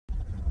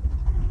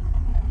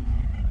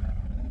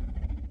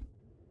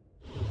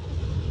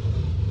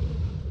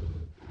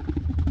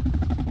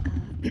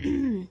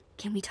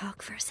Can we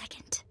talk for a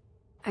second?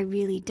 I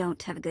really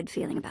don't have a good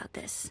feeling about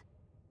this.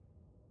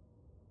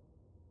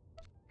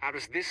 How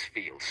does this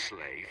feel,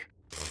 slave?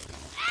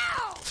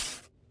 Ow!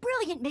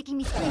 Brilliant making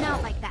me scream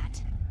out like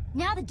that.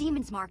 Now the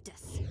demons marked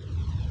us.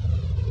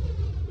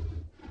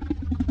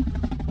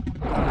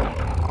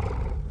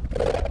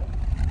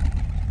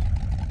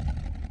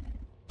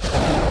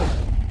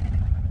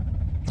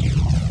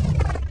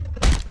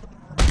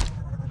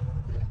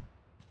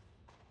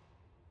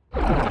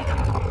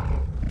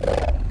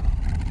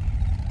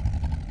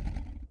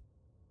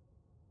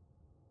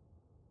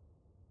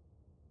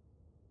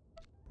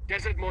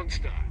 Desert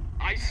monster,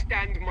 I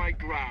stand my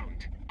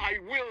ground. I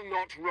will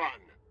not run.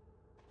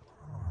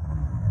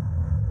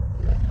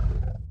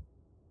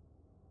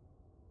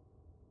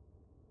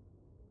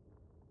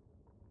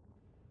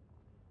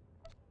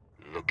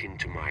 Look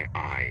into my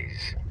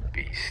eyes,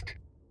 beast.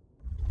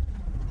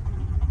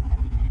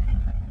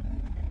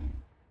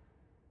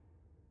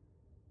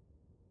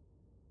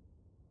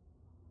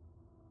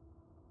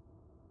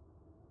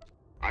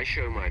 I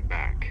show my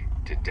back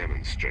to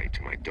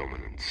demonstrate my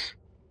dominance.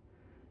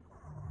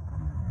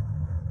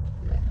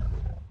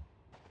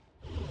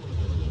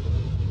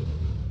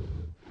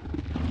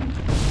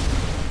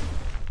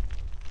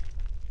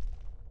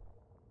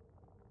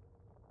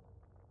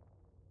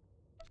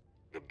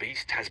 The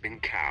beast has been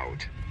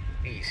cowed.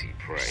 Easy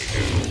prey.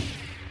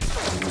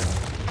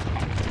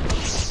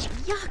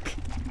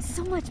 Yuck!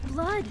 So much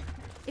blood!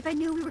 If I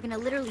knew we were gonna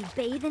literally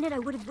bathe in it, I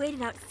would have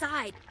waited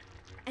outside.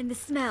 And the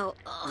smell,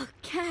 ugh,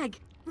 cag.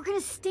 We're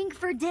gonna stink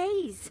for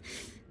days.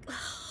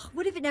 Ugh,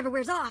 what if it never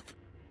wears off?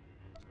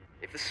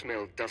 If the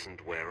smell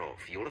doesn't wear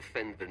off, you'll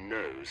offend the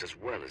nose as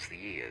well as the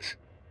ears.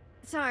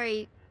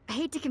 Sorry, I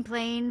hate to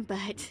complain,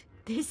 but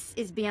this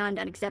is beyond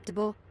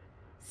unacceptable.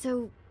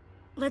 So,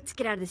 let's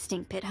get out of the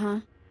stink pit,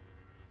 huh?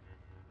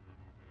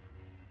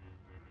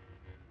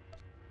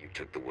 You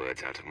took the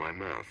words out of my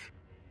mouth.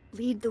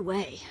 Lead the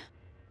way.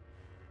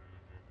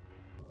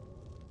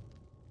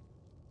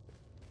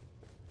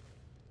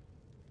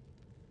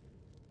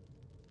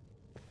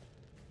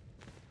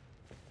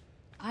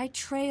 I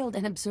trailed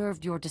and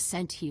observed your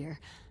descent here.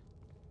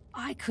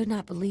 I could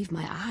not believe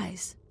my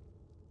eyes.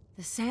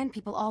 The Sand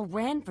People all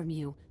ran from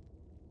you.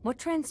 What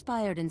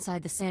transpired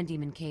inside the Sand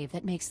Demon Cave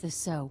that makes this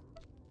so?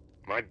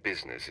 My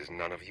business is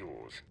none of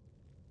yours.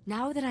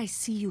 Now that I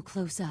see you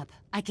close up,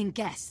 I can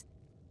guess.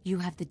 You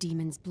have the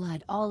demon's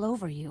blood all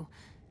over you.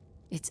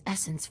 Its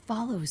essence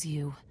follows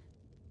you.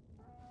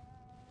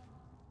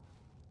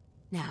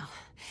 Now,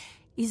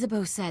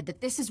 Isabeau said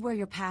that this is where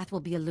your path will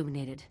be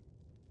illuminated.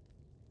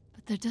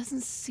 But there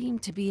doesn't seem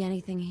to be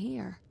anything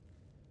here.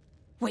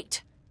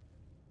 Wait!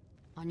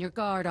 On your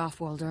guard,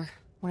 Offworlder.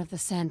 One of the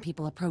Sand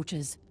People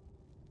approaches.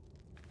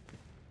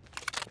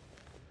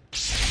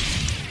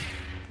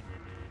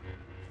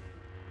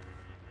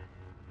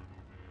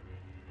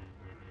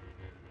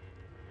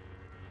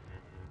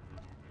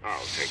 I'll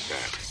take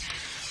that.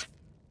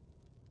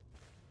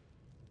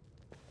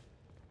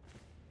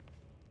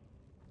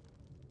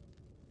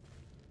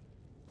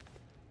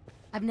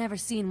 I've never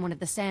seen one of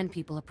the Sand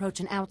People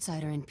approach an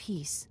outsider in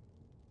peace.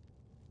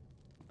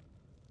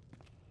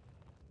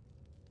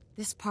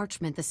 This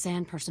parchment the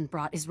Sand Person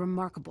brought is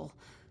remarkable.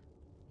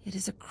 It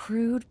is a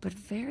crude but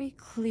very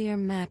clear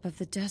map of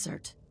the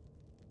desert.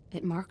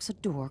 It marks a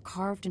door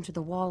carved into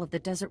the wall of the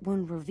Desert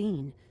Wound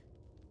Ravine.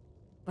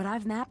 But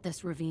I've mapped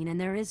this ravine and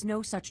there is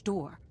no such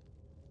door.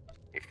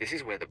 If this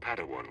is where the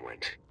Padawan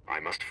went,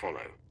 I must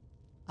follow.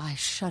 I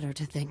shudder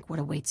to think what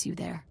awaits you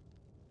there.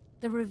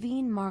 The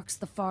ravine marks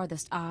the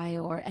farthest I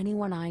or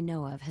anyone I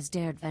know of has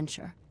dared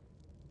venture.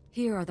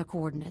 Here are the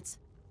coordinates.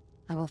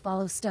 I will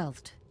follow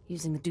stealthed,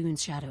 using the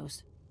dune's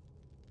shadows.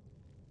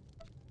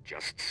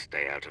 Just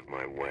stay out of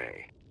my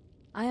way.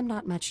 I am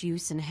not much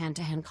use in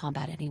hand-to-hand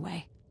combat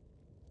anyway.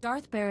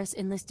 Darth Barris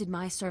enlisted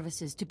my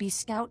services to be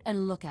scout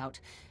and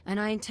lookout, and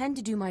I intend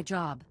to do my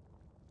job.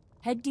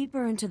 Head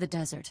deeper into the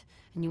desert,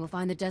 and you will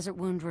find the Desert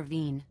Wound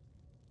Ravine.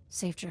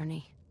 Safe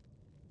journey.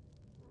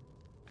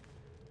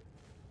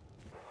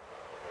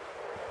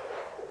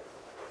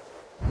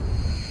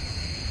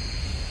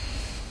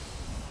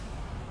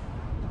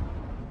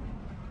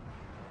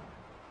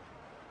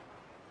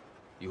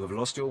 You have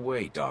lost your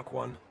way, Dark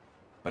One.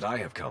 But I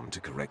have come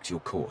to correct your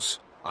course.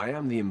 I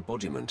am the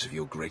embodiment of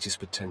your greatest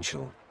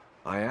potential.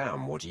 I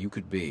am what you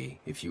could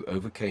be if you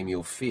overcame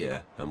your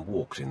fear and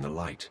walked in the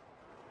light.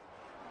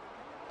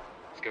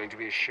 It's going to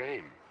be a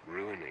shame,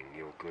 ruining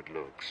your good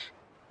looks.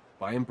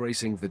 By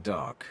embracing the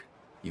dark,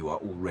 you are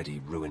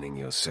already ruining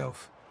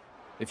yourself.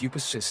 If you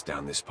persist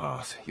down this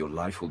path, your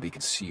life will be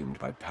consumed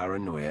by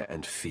paranoia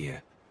and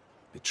fear.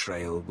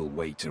 Betrayal will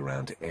wait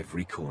around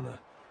every corner.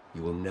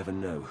 You will never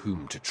know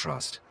whom to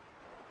trust.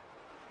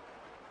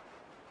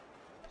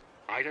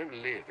 I don't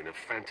live in a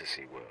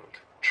fantasy world.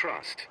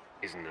 Trust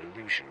is an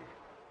illusion.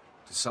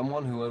 To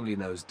someone who only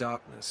knows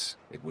darkness,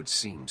 it would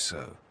seem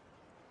so.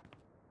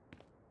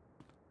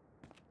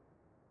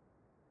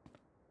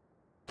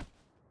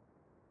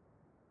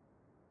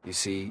 You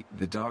see,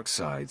 the dark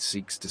side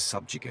seeks to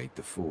subjugate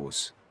the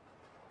Force.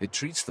 It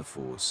treats the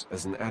Force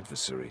as an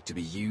adversary to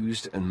be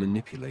used and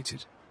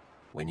manipulated.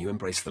 When you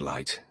embrace the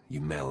light, you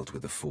meld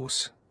with the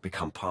Force,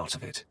 become part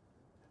of it.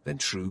 Then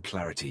true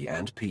clarity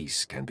and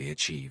peace can be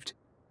achieved.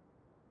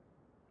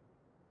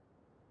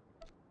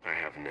 I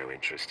have no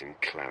interest in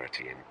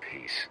clarity and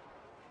peace.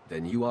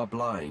 Then you are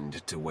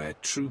blind to where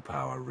true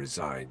power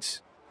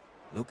resides.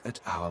 Look at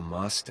our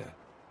master.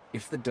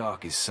 If the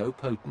dark is so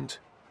potent,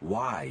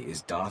 why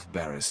is Darth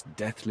Barris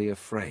deathly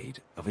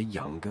afraid of a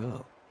young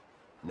girl?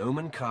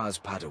 Nomen Karr's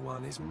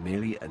Padawan is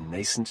merely a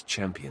nascent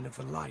champion of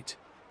the light,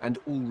 and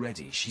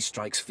already she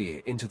strikes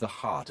fear into the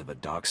heart of a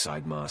dark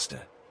side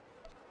master.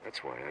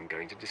 That's why I'm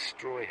going to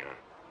destroy her.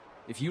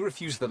 If you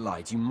refuse the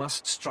light, you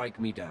must strike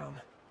me down.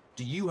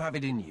 Do you have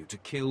it in you to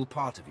kill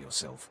part of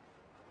yourself?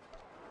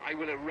 I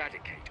will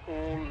eradicate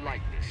all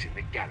lightness in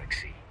the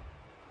galaxy.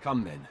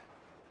 Come then,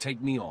 take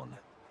me on.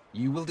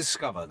 You will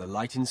discover the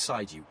light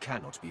inside you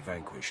cannot be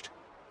vanquished.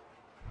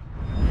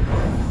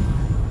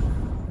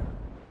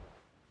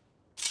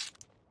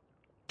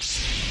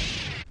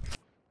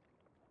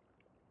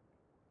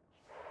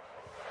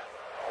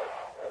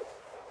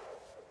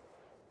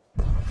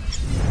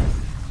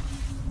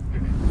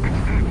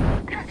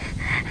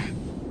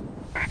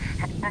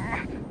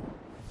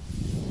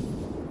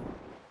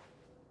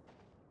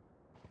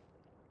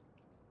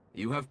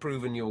 You have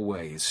proven your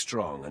way is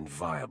strong and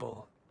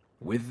viable.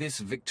 With this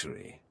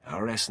victory,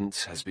 our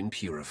essence has been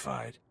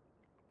purified.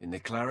 In the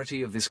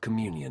clarity of this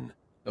communion,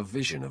 a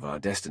vision of our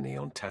destiny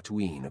on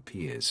Tatooine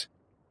appears.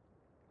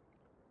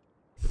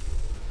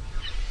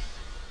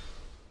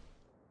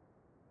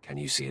 Can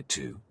you see it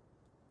too?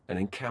 An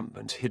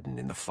encampment hidden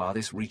in the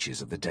farthest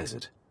reaches of the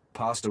desert,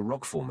 past a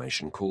rock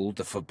formation called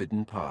the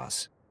Forbidden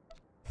Pass.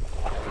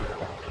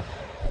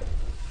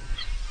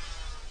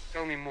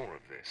 Tell me more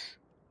of this.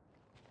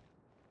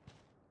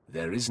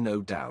 There is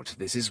no doubt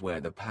this is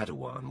where the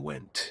Padawan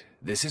went.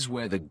 This is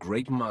where the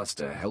Great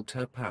Master helped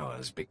her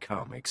powers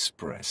become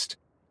expressed.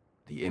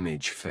 The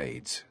image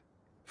fades.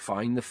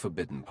 Find the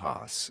Forbidden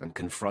Pass and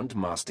confront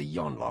Master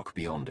Yonlock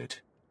beyond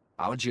it.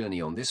 Our journey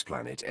on this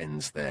planet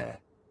ends there.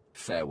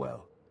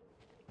 Farewell.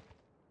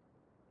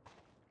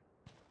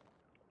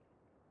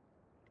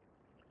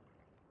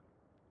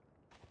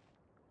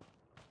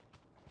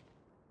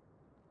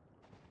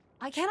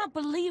 I cannot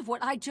believe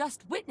what I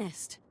just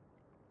witnessed.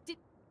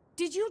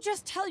 Did you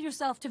just tell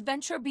yourself to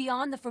venture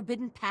beyond the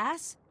Forbidden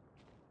Pass?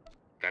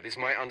 That is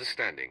my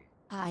understanding.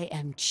 I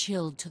am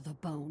chilled to the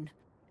bone.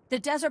 The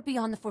desert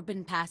beyond the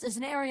Forbidden Pass is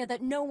an area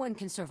that no one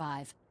can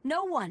survive.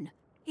 No one!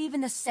 Even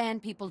the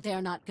Sand People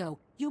dare not go.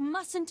 You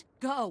mustn't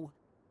go!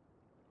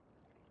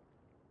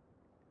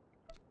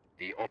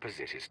 The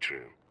opposite is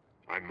true.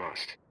 I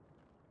must.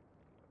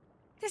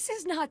 This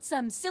is not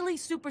some silly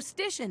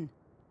superstition.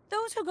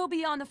 Those who go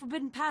beyond the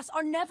Forbidden Pass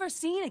are never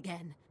seen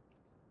again.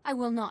 I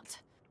will not.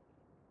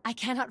 I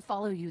cannot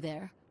follow you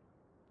there.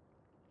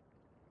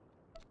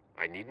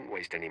 I needn't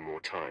waste any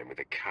more time with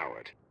a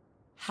coward.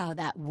 How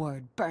that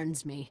word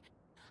burns me.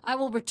 I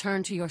will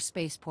return to your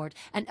spaceport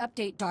and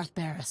update Darth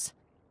Barris.